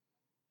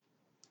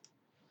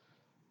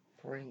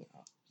Bring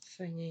up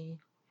thingy.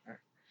 All right.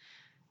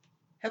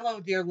 Hello,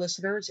 dear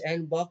listeners,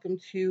 and welcome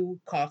to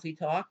Coffee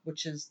Talk,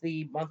 which is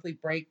the monthly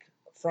break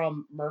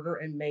from murder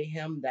and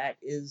mayhem that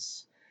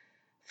is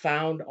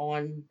found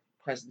on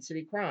Crescent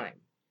City Crime.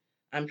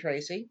 I'm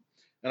Tracy,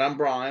 And I'm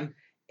Brian.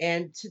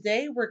 and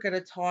today we're going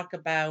to talk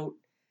about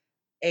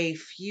a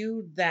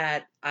feud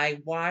that I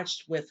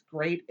watched with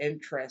great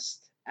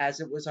interest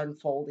as it was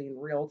unfolding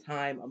real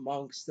time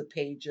amongst the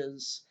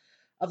pages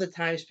of the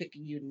Times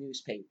Picayune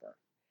newspaper.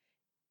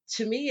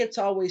 To me, it's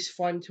always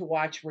fun to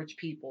watch rich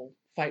people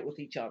fight with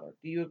each other.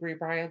 Do you agree,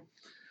 Brian?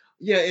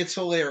 Yeah, it's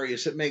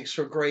hilarious. It makes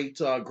for great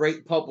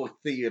public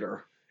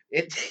theater.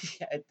 It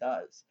yeah, it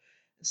does.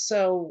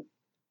 So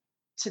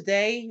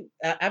today,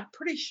 I'm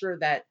pretty sure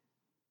that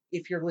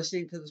if you're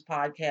listening to this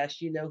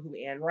podcast, you know who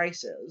Anne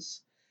Rice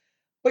is,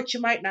 but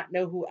you might not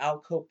know who Al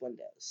Copeland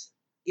is.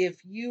 If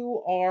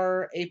you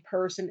are a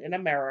person in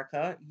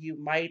America, you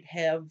might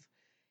have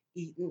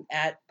eaten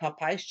at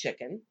Popeye's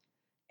Chicken,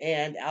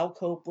 and Al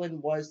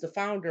Copeland was the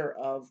founder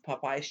of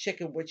Popeye's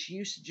Chicken, which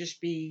used to just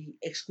be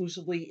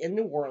exclusively in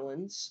New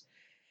Orleans,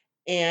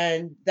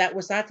 and that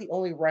was not the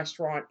only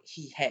restaurant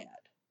he had,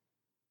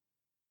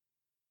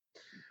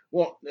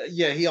 Well,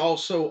 yeah, he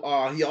also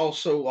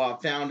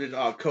founded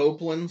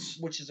Copeland's,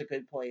 which is a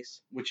good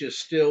place. which is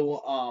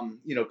still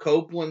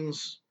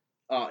Copeland's.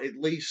 At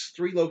least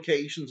three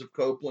locations of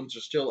Copeland's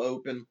are still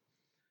open.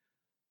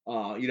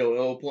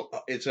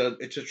 It's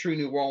a true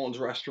New Orleans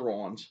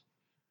restaurant.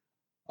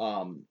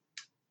 Um,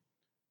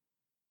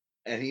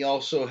 and he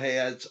also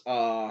has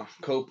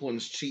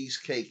Copeland's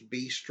Cheesecake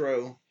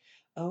Bistro.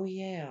 Oh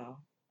yeah,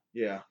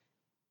 Yeah.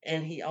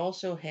 and he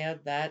also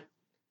had that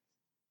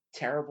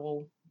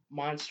terrible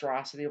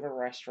monstrosity of a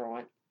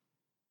restaurant,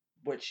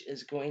 which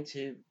is going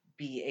to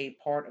be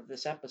a part of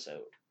this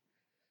episode.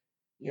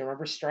 You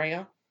remember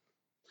Straya?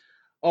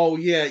 Oh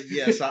yeah,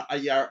 yes,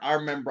 I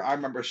remember. I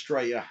remember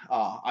Straya.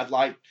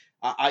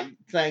 I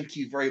thank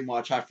you very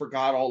much. I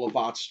forgot all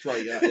about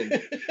Straya,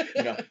 and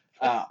you know,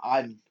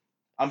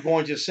 I'm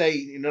going to say,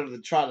 in order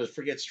to try to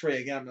forget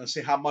Straya again, I'm going to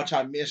say how much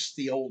I miss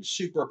the old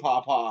Super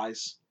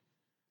Popeyes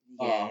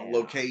Yeah,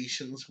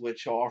 locations,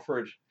 which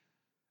offered,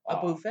 a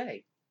uh,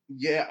 buffet.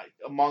 yeah,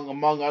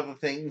 among other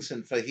things,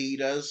 and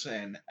fajitas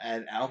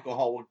and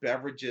alcoholic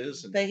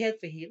beverages, and They had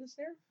fajitas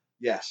there.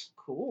 yes,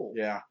 Cool.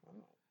 yeah.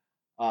 Oh.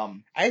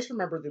 Um, I just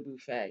remember the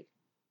buffet.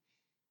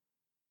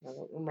 I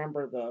don't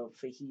remember the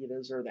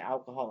fajitas or the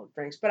alcoholic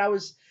drinks, but I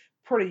was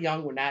pretty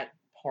young when that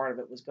part of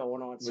it was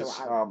going on. So was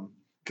I,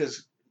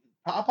 because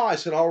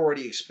Popeyes had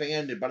already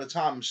expanded by the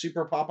time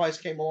Super Popeyes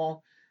came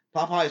along.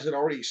 Popeyes had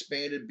already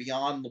expanded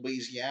beyond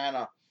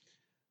Louisiana,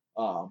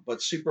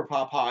 but Super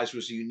Popeyes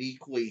was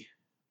uniquely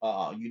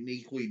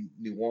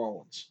New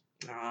Orleans.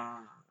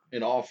 ah,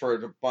 It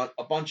offered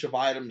a bunch of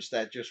items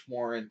that just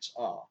weren't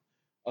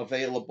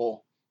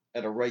available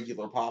at a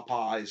regular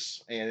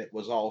Popeyes, and it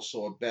was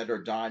also a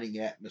better dining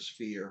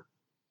atmosphere.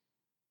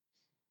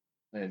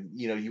 And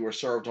you were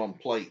served on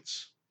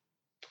plates.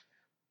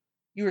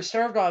 you were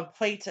served on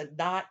plates and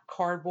not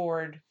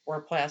cardboard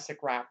or plastic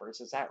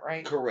wrappers. Is that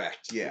right?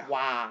 Correct. Yeah. Yeah.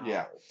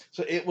 Wow.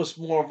 So it was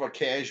more of a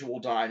casual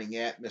dining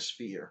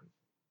atmosphere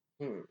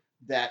Hmm.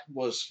 that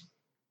was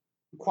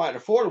quite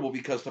affordable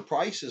because the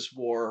prices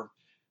were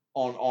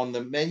on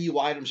the menu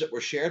items that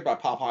were shared by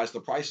Popeyes. The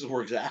prices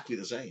were exactly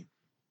the same.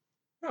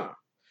 Huh.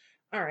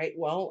 All right.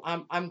 Well,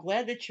 I'm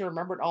glad that you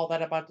remembered all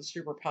that about the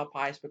Super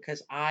Popeyes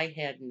because I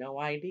had no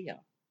idea.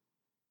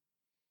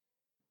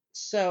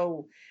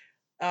 So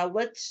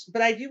let's.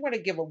 But I do want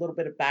to give a little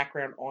bit of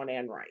background on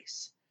Anne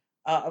Rice.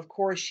 Of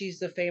course, she's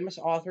the famous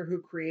author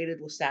who created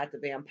Lestat the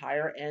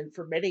Vampire, and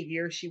for many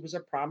years she was a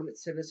prominent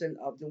citizen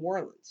of New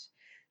Orleans.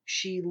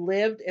 She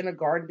lived in a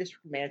Garden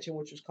District mansion,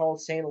 which was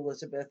called St.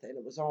 Elizabeth, and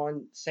it was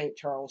on St.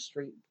 Charles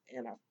Street.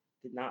 And I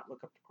did not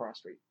look up the cross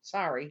street.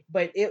 Sorry,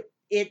 but it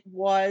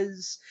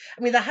was.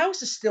 I mean, the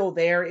house is still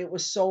there. It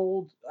was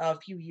sold a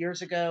few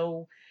years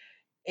ago,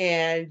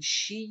 and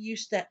she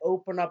used to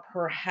open up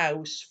her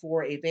house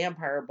for a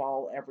vampire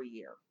ball every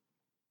year.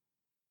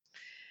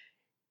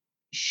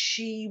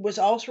 She was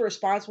also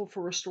responsible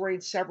for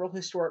restoring several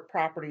historic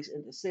properties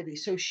in the city.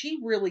 So she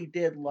really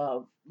did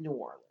love New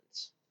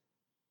Orleans.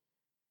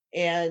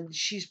 And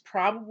she's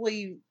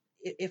probably,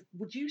 if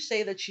would you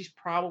say that she's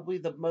probably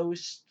the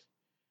most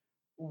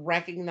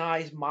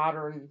recognized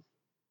modern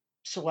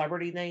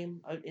celebrity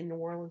name in New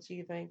Orleans, do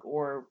you think?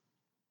 Or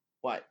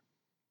what?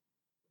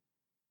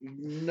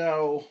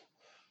 No,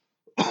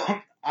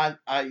 I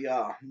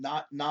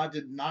not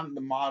in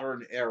the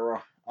modern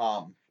era.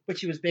 But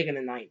she was big in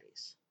the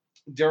 90s.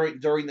 During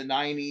the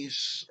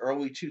 '90s,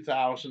 early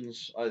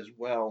 2000s as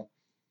well.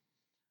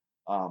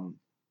 Um,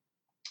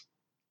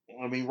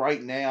 I mean,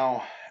 right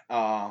now,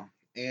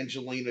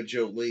 Angelina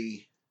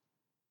Jolie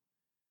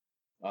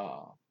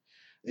uh,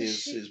 Does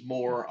is she,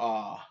 more.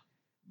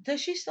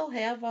 does she still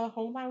have a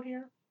home out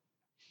here?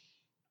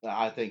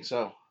 I think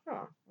so.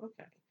 Oh,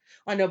 okay.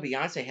 I know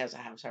Beyonce has a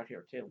house out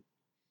here too.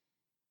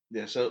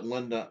 Yeah. So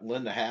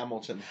Linda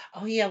Hamilton.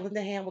 Oh yeah,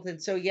 Linda Hamilton.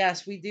 So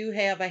yes, we do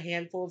have a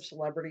handful of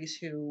celebrities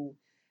who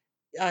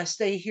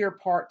stay here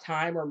part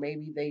time, or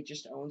maybe they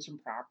just own some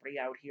property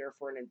out here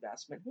for an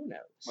investment. Who knows?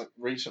 Like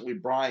recently,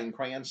 Bryan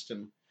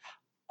Cranston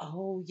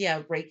Oh yeah,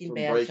 Breaking from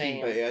Bad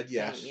Breaking Bad. fame.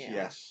 Yes, Yeah,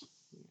 yes.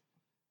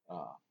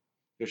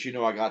 Because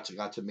I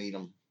got to meet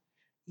him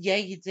yeah,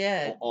 you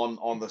did,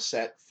 on the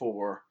set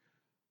for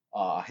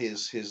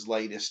his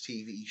latest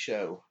TV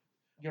show,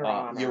 Your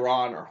Honor. Your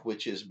Honor,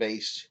 which is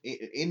based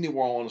in New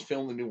Orleans,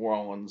 filmed in New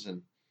Orleans,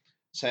 and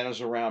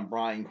centers around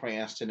Bryan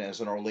Cranston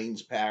as an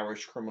Orleans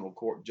Parish criminal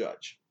court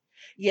judge.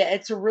 Yeah,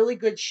 it's a really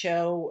good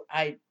show.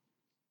 I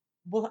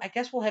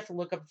guess we'll have to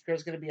look up if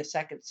there's going to be a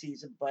second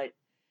season, but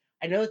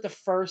I know that the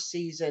first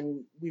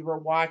season we were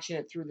watching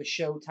it through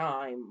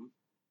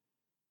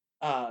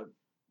uh,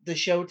 the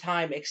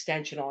Showtime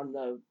extension on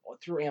the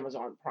through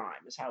Amazon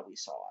Prime is how we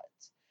saw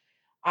it.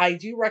 I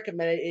do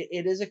recommend it.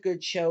 It is a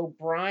good show.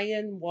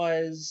 Brian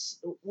was,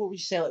 what would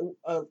you say, like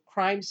a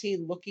crime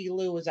scene looky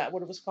loo? Is that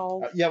what it was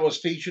called? Yeah, it was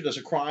featured as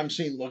a crime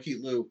scene looky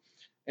loo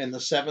in the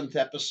seventh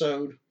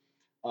episode.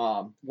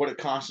 What it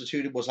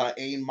constituted was I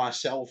aimed my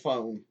cell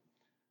phone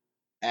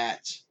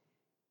at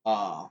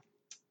uh,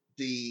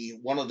 the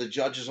one of the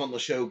judges on the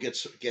show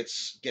gets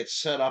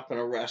set up and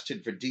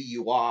arrested for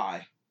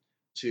DUI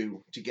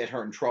to get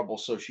her in trouble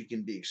so she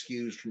can be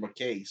excused from a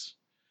case.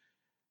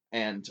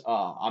 And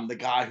I'm the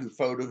guy who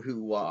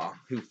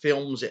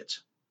films it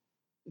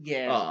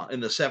Yeah. in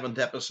the seventh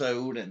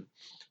episode, and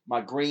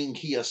my green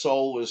Kia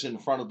Soul is in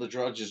front of the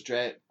judge's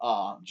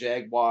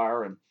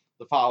Jaguar, and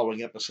the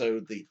following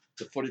episode, the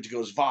footage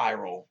goes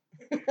viral.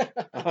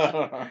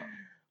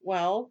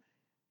 Well,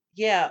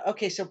 yeah.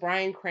 Okay, so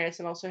Brian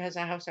Cranston also has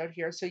a house out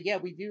here. So yeah,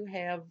 we do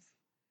have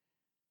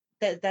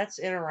that. That's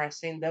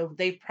interesting, though.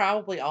 They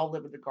probably all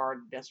live in the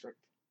Garden District.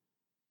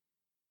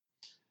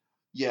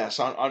 Yes,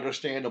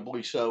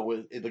 understandably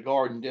so. The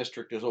Garden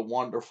District is a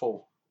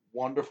wonderful,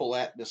 wonderful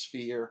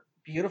atmosphere.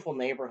 Beautiful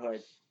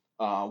neighborhood.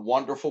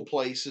 Wonderful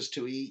places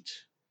to eat.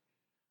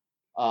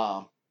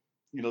 Uh,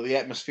 the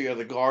atmosphere of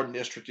the Garden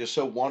District is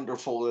so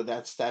wonderful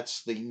that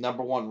that's the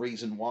number one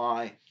reason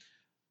why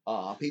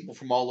people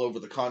from all over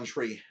the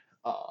country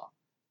uh,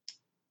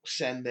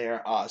 send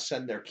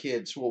their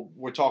kids. Well,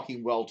 we're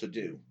talking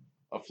well-to-do,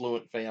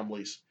 affluent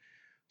families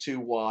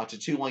to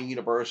Tulane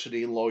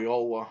University,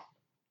 Loyola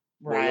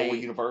Right.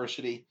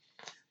 University,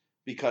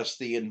 because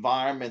the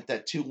environment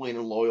that Tulane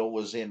and Loyola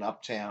was in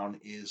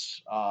uptown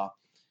is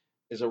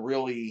a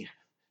really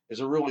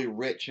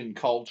rich and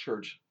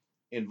cultured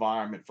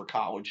environment for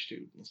college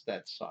students.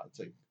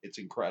 It's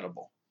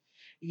incredible.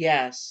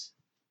 Yes.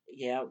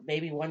 Yeah.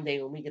 Maybe one day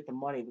when we get the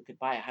money, we could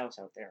buy a house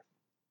out there.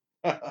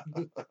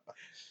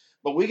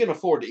 But we can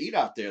afford to eat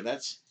out there.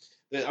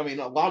 I mean,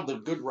 a lot of the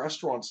good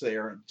restaurants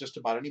there, just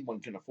about anyone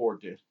can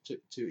afford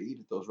to eat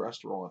at those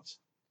restaurants.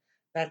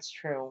 That's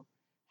true.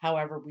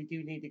 However, we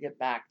do need to get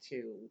back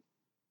to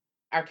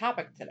our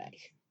topic today.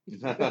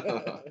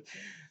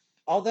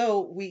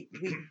 Although we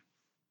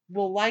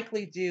will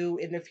likely do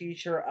in the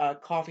future a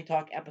coffee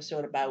talk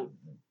episode about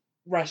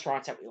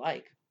restaurants that we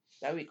like.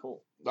 That'd be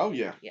cool. Oh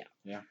yeah, Yeah.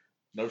 yeah.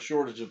 No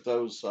shortage of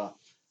those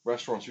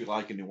restaurants we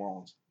like in New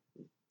Orleans.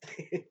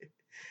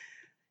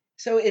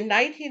 So in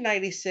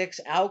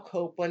 1996, Al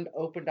Copeland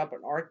opened up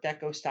an Art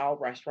Deco style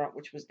restaurant,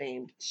 which was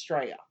named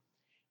Straya.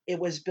 It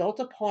was built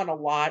upon a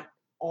lot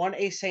on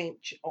a Saint.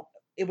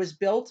 It was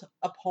built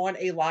upon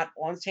a lot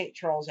on St.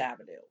 Charles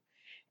Avenue.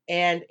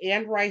 And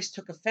Anne Rice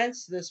took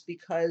offense to this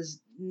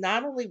because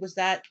not only was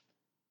that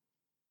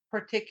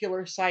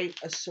particular site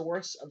a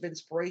source of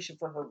inspiration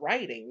for her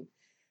writing,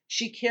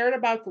 she cared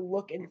about the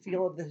look and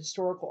feel of the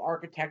historical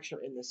architecture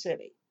in the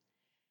city.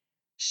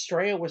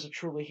 Straya was a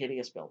truly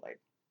hideous building.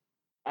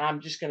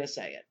 I'm just going to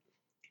say it.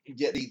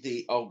 Yeah,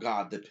 the oh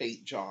god, the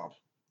paint job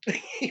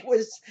It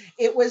was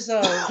it was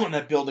on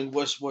that building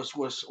was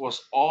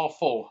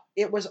awful.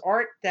 it was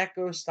Art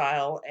Deco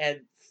style, and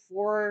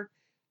for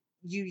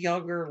you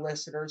younger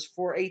listeners,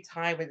 for a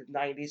time in the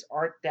 90s,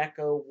 Art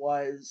Deco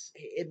was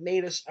it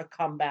made us a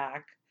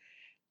comeback,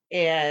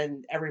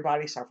 and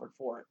everybody suffered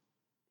for it.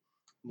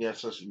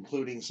 Yes, that's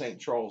including St.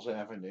 Charles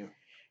Avenue,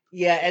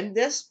 Yeah, and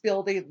this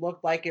building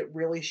looked like it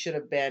really should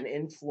have been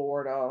in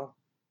Florida,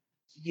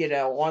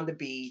 on the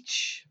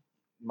beach.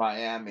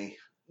 Miami.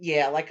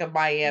 Yeah, like a Yeah.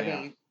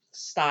 Miami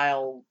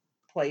style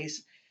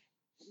place.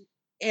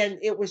 And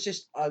it was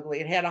just ugly.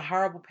 It had a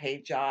horrible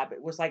paint job.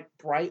 It was like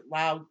bright,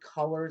 loud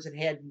colors. It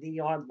had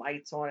neon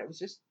lights on it. It was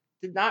just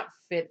did not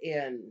fit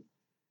in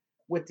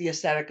with the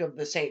aesthetic of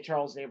the St.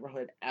 Charles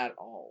neighborhood at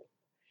all.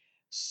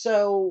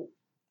 So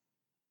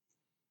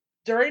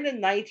during the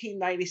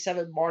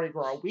 1997 Mardi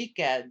Gras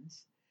weekend,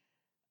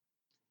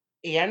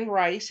 Anne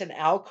Rice and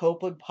Al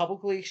Copeland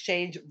publicly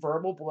exchanged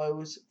verbal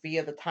blows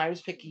via the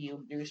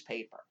Times-Picayune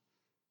newspaper.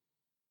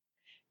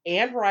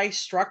 Anne Rice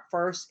struck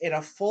first in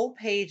a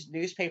full-page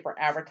newspaper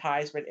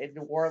advertisement in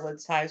New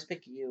Orleans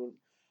Times-Picayune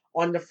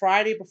on the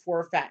Friday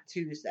before Fat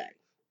Tuesday.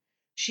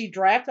 She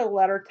drafted a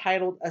letter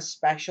titled A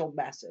Special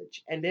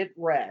Message, and it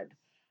read,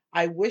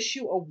 I wish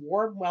you a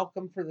warm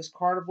welcome for this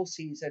carnival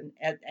season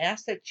and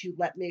ask that you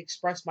let me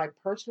express my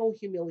personal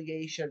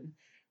humiliation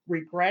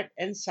regret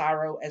and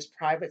sorrow as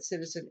private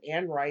citizen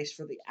Anne Rice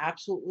for the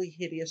absolutely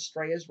hideous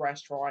Straya's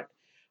restaurant,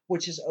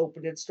 which has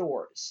opened its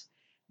doors.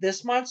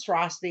 This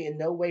monstrosity in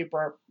no way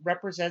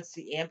represents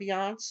the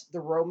ambiance, the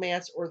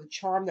romance, or the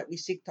charm that we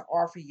seek to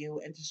offer you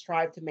and to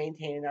strive to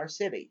maintain in our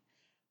city.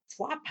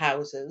 Flop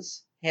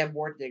houses have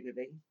more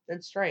dignity than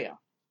Straya.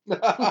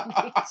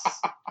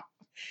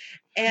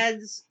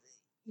 And,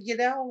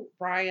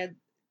 Brian,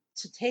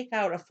 to take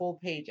out a full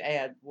page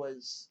ad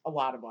was a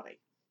lot of money.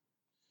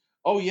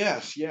 Oh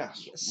yes,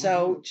 yes.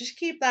 So just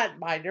keep that in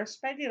mind. They're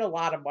spending a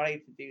lot of money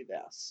to do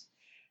this.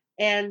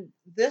 And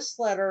this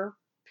letter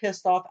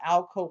pissed off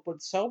Al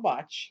Copeland so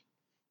much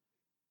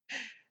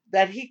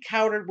that he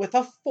countered with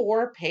a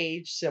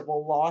 4-page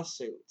civil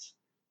lawsuit.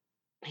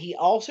 He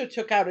also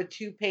took out a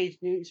 2-page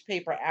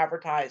newspaper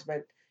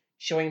advertisement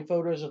showing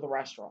photos of the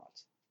restaurant.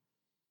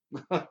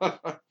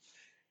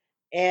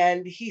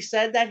 And he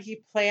said that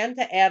he planned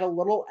to add a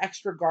little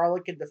extra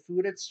garlic in the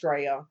food at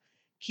Straya,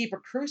 keep a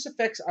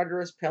crucifix under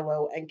his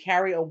pillow, and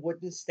carry a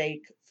wooden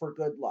stake for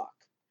good luck.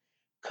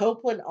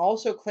 Copeland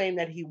also claimed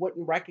that he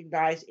wouldn't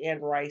recognize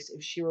Anne Rice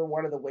if she were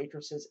one of the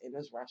waitresses in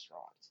his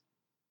restaurant.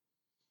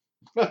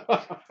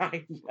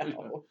 I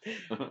know.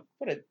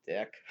 What a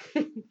dick.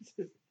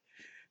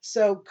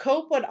 So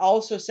Copeland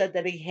also said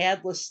that he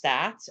had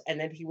Lestat and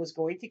that he was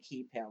going to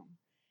keep him.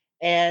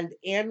 And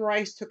Anne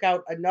Rice took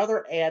out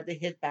another ad to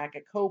hit back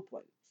at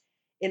Copeland.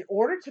 In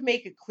order to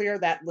make it clear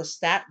that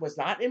Lestat was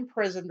not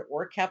imprisoned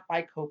or kept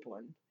by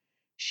Copeland,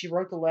 she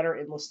wrote the letter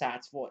in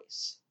Lestat's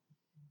voice.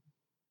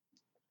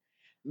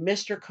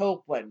 Mr.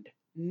 Copeland,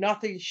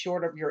 nothing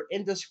short of your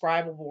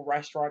indescribable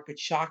restaurant could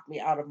shock me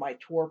out of my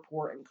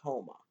torpor and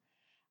coma.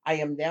 I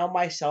am now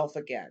myself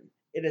again.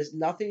 It is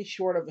nothing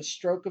short of a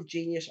stroke of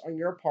genius on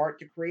your part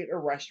to create a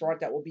restaurant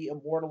that will be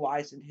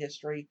immortalized in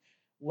history,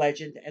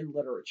 legend, and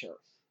literature.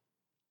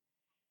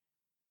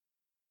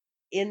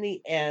 In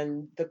the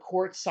end, the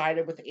court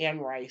sided with Anne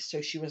Rice, so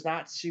she was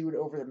not sued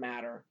over the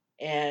matter.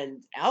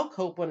 And Al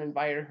Copeland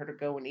invited her to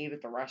go and eat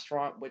at the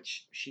restaurant,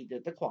 which she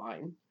did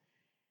decline.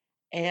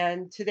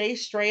 And today,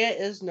 Straya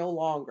is no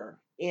longer.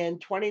 In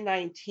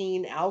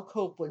 2019, Al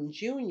Copeland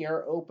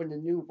Jr. opened a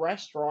new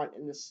restaurant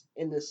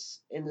in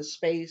the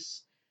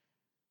space.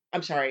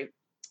 I'm sorry.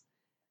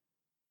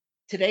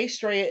 Today,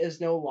 Straya is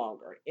no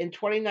longer. In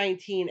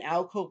 2019,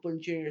 Al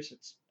Copeland Jr.,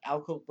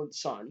 Al Copeland's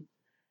son,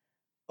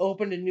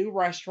 opened a new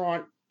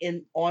restaurant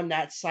on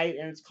that site,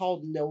 and it's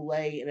called Nole,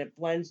 and it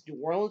blends New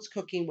Orleans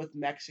cooking with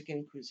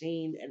Mexican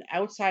cuisine. And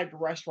outside the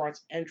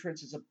restaurant's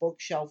entrance is a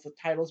bookshelf with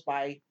titles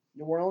by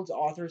New Orleans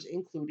authors,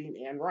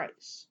 including Anne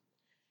Rice.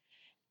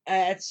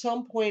 At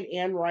some point,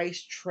 Anne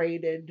Rice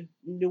traded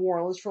New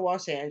Orleans for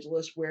Los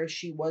Angeles, where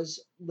she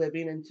was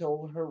living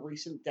until her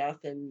recent death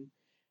in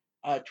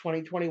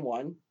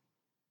 2021.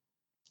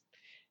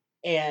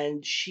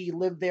 And she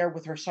lived there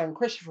with her son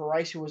Christopher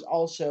Rice, who was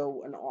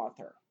also an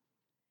author.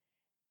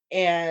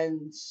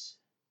 And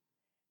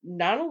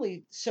not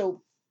only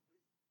so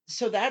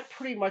that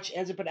pretty much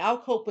ends it. But Al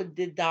Copeland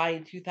did die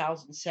in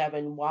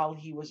 2007 while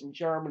he was in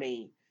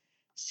Germany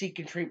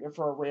seeking treatment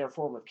for a rare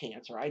form of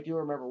cancer. I do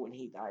remember when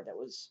he died. That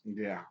was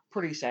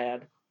pretty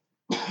sad.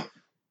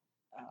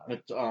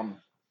 But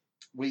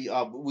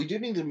we do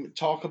need to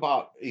talk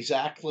about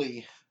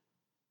exactly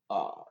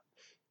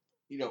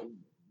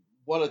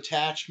what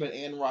attachment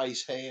Anne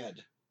Rice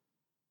had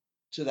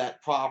to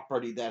that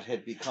property that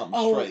had become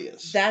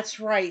Straya's. That's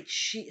right.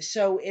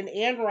 So in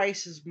Anne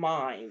Rice's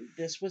mind,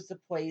 this was the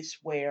place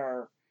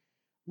where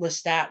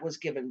Lestat was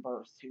given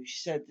birth to.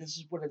 She said this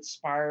is what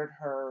inspired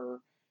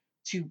her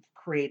to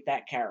create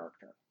that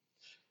character.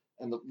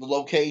 And the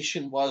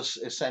location was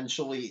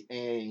essentially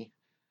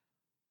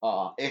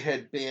it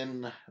had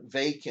been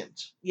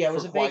vacant. Yeah, it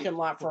was a vacant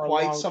lot for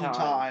quite a long some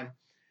time.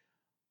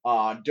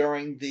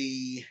 During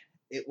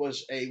it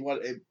was a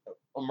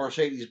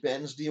Mercedes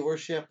Benz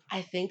dealership.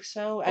 I think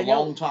so. A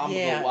long time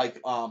ago, like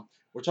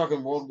we're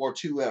talking World War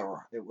II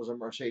era. It was a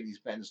Mercedes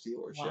Benz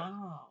dealership.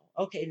 Wow.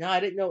 Okay, no, I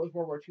didn't know it was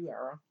World War II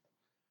era.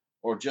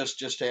 Or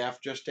just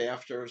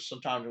after,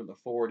 sometime in the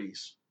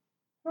 40s.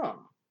 Huh.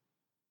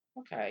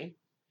 Okay.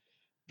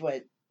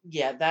 But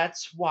yeah,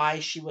 that's why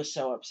she was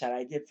so upset.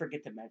 I did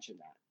forget to mention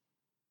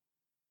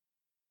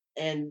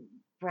that. And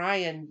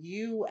Brian,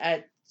 you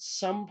at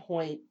some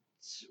point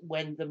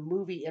when the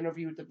movie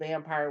Interview with the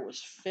Vampire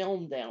was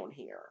filmed down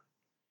here,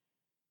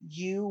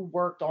 you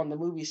worked on the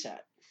movie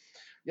set.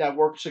 Yeah, I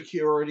worked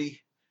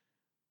security.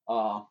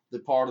 The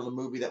part of the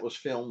movie that was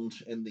filmed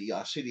in the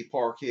City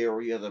Park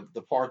area,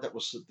 the part that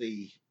was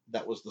the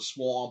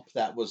swamp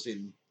that was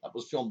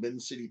filmed in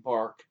City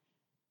Park.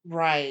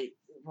 Right.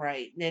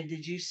 And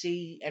did you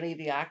see any of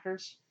the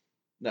actors?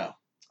 No.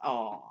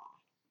 Oh.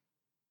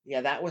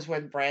 Yeah, that was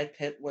when Brad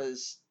Pitt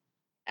was,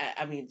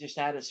 just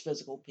at his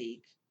physical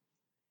peak.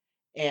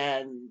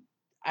 And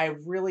I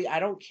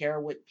don't care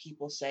what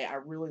people say. I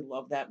really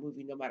love that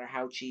movie, no matter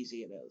how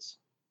cheesy it is.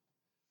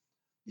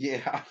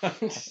 Yeah.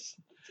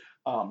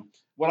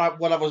 What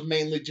I was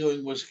mainly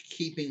doing was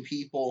keeping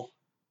people.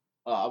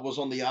 I was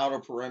on the outer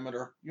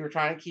perimeter. You were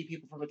trying to keep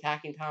people from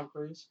attacking Tom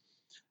Cruise?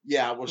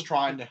 yeah, I was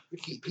trying to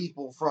keep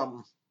people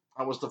from.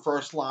 I was the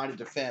first line of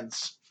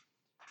defense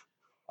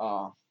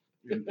uh,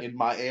 in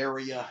my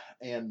area,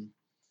 and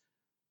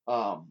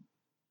um,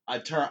 I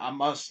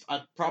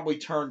probably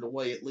turned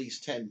away at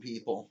least 10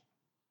 people.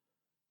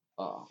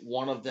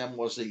 One of them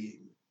was a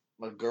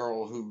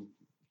girl who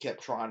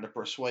kept trying to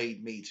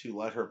persuade me to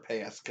let her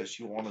pass because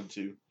she wanted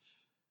to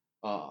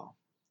uh,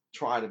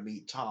 try to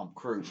meet Tom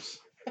Cruise.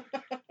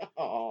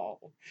 Oh,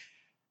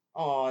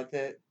 oh,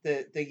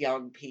 the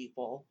young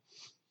people.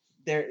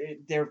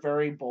 They're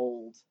very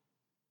bold.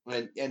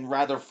 And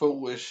rather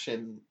foolish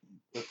in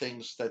the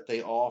things that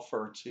they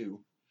offer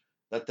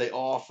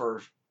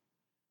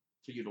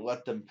for you to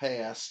let them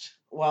pass.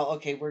 Well,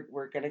 okay,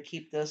 we're gonna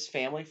keep this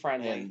family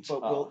friendly, And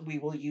but we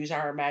will use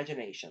our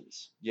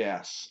imaginations.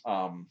 yes,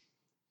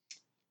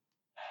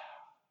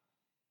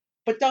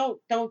 But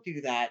don't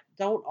do that.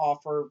 Don't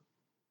offer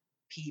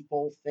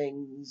people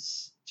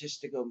things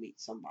just to go meet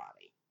somebody.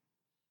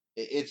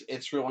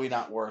 it's really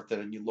not worth it.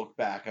 And you look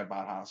back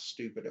about how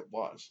stupid it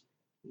was.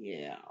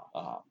 Yeah,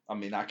 I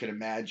mean, I can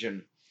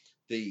imagine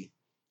the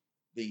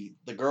the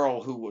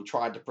girl who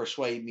tried to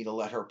persuade me to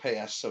let her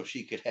pass so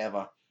she could have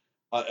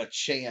a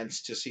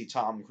chance to see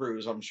Tom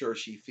Cruise. I'm sure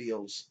she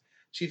feels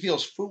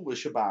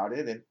foolish about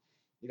it, and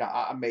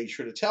I made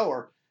sure to tell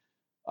her,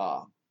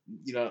 uh,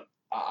 you know,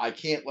 I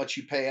can't let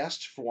you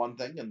pass for one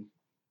thing, and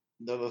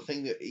the other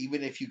thing that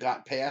even if you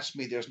got past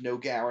me, there's no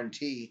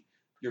guarantee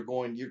you're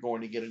going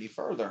to get any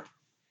further.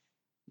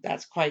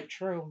 that's quite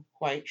true.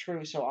 Quite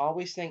true. So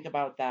always think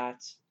about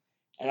that,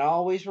 and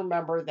always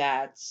remember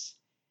that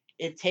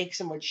it takes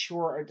a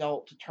mature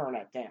adult to turn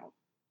it down.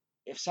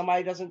 If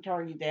somebody doesn't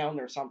turn you down,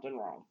 there's something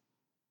wrong.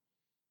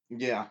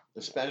 Yeah,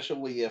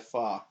 especially if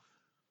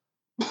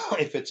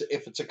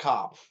it's a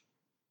cop.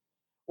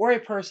 Or a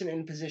person in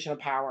a position of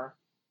power.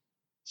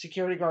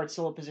 Security guard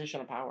still a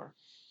position of power.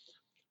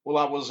 Well,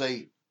 I was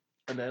a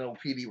an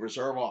NLPD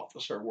reserve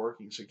officer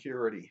working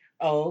security.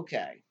 Oh,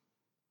 okay.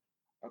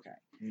 Okay.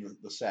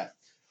 The set.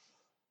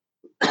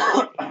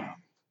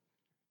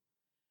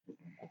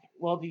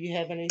 Well, do you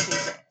have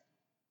anything?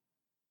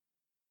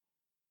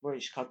 We'll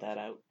just cut that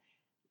out.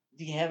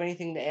 Do you have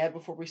anything to add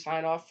before we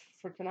sign off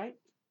for tonight?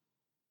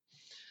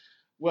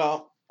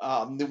 Well,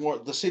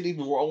 the city of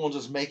New Orleans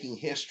is making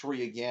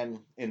history again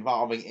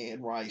involving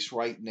Anne Rice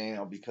right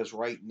now because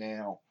right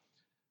now,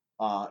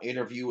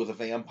 Interview with a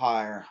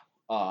Vampire,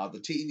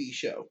 the TV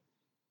show,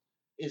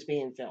 Is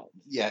being filmed.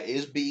 yeah,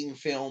 is being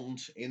filmed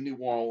in New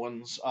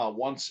Orleans.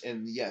 Once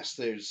and yes,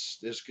 there's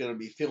going to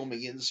be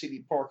filming in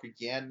City Park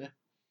again.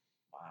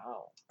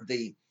 Wow.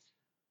 The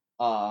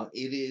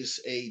it is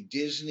a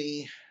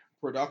Disney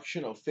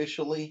production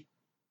officially.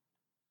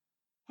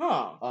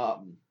 Huh.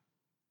 Um,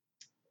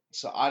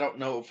 so I don't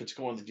know if it's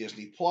going to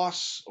Disney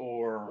Plus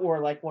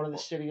Or like one of the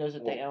or studios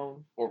that or, they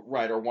own. or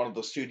right or one of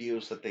the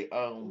studios that they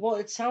own. Well,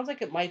 it sounds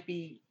like it might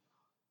be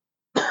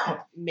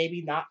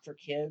maybe not for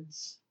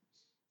kids.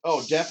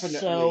 Oh, definitely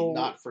So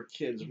not for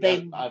kids.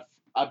 they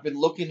I've been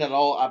looking at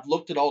all. I've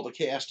looked at all the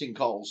casting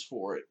calls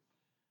for it,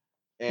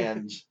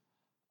 and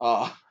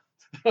uh,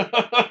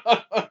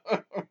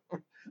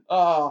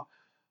 uh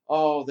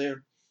oh,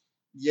 they're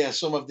yeah.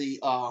 Some of the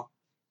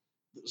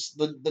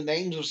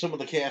names of some of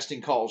the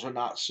casting calls are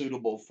not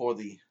suitable for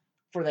the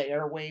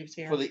airwaves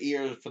here. for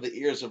the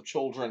ears of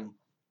children.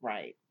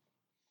 Right.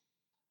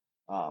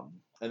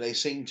 And they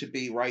seem to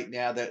be right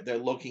now that they're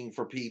looking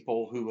for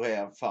people who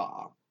have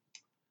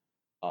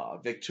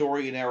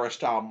Victorian era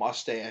style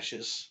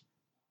mustaches,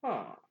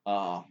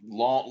 Huh.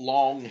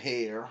 long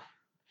hair.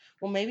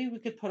 Well, maybe we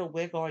could put a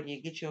wig on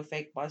you, get you a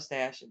fake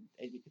mustache, and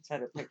you could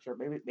send a picture.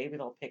 Maybe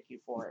they'll pick you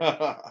for it.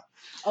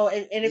 Oh,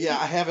 and if Yeah,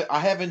 you I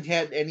haven't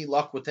had any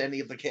luck with any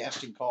of the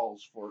casting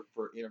calls for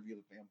Interview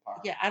with the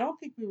Vampire. yeah, I don't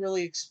think we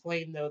really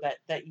explained though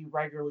that you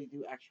regularly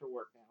do extra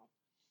work now.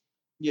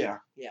 Yeah,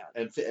 Yeah.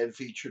 and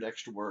featured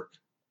extra work,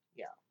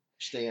 Yeah.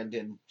 stand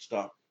in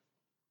stuff.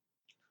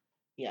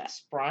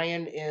 Yes.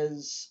 Brian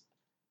is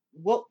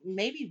well,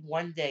 maybe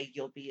one day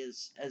you'll be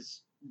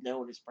as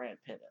known as Brad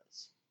Pitt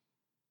is.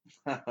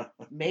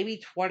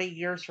 Maybe 20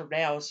 years from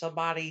now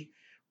somebody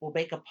will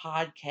make a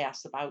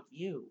podcast about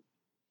you.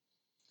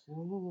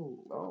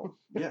 Ooh. Oh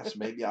yes,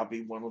 maybe I'll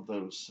be one of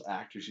those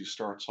actors who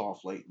starts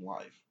off late in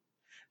life.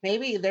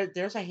 Maybe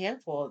there's a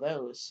handful of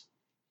those.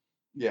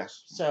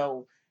 Yes.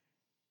 So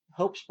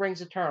hope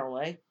springs eternal,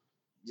 eh?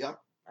 Yep.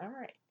 All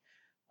right.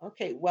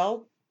 Okay.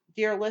 Well,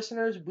 dear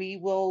listeners, we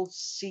won't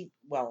see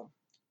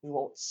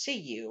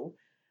you,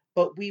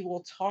 but we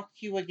will talk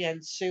to you again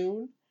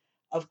soon.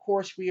 Of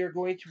course, we are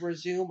going to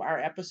resume our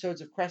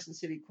episodes of Crescent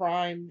City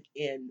Crime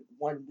in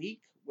 1 week,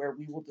 where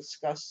we will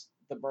discuss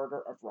the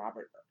murder of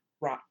Robert.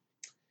 Ro-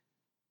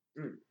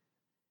 mm.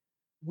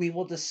 We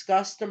will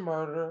discuss the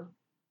murder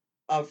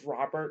of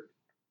Robert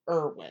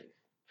Irwin.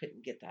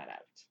 Couldn't get that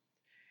out.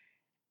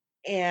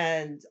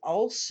 And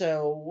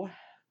also,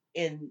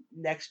 in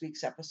next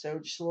week's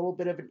episode, just a little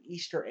bit of an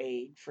Easter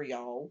egg for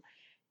y'all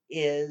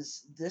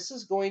is this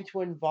is going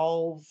to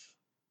involve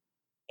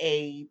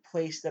a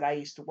place that I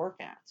used to work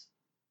at.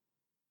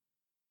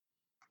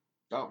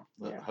 Oh,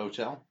 the Yeah.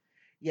 hotel.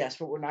 Yes,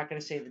 but we're not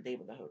going to say the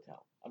name of the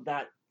hotel. I'm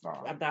not.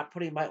 All I'm not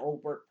putting my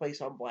old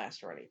workplace on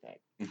blast or anything.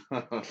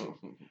 right. All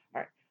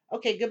right.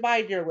 Okay.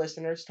 Goodbye, dear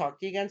listeners. Talk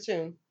to you again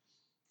soon.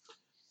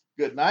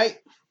 Good night.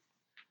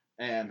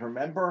 And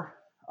remember,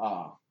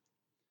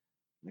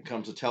 when it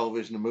comes to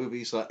television and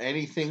movies,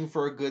 anything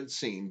for a good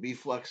scene. Be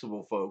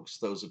flexible, folks.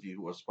 Those of you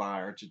who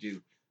aspire to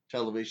do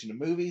television and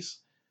movies.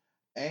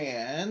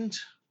 And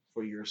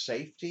for your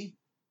safety,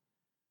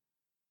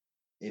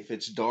 if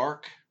it's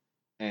dark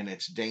and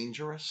it's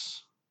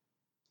dangerous,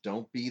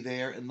 don't be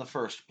there in the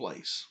first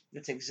place.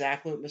 That's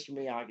exactly what Mr.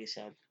 Miyagi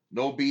said.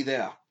 No be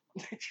there.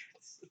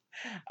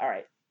 All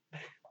right.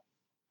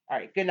 All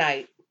right. Good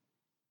night.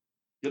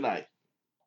 Good night.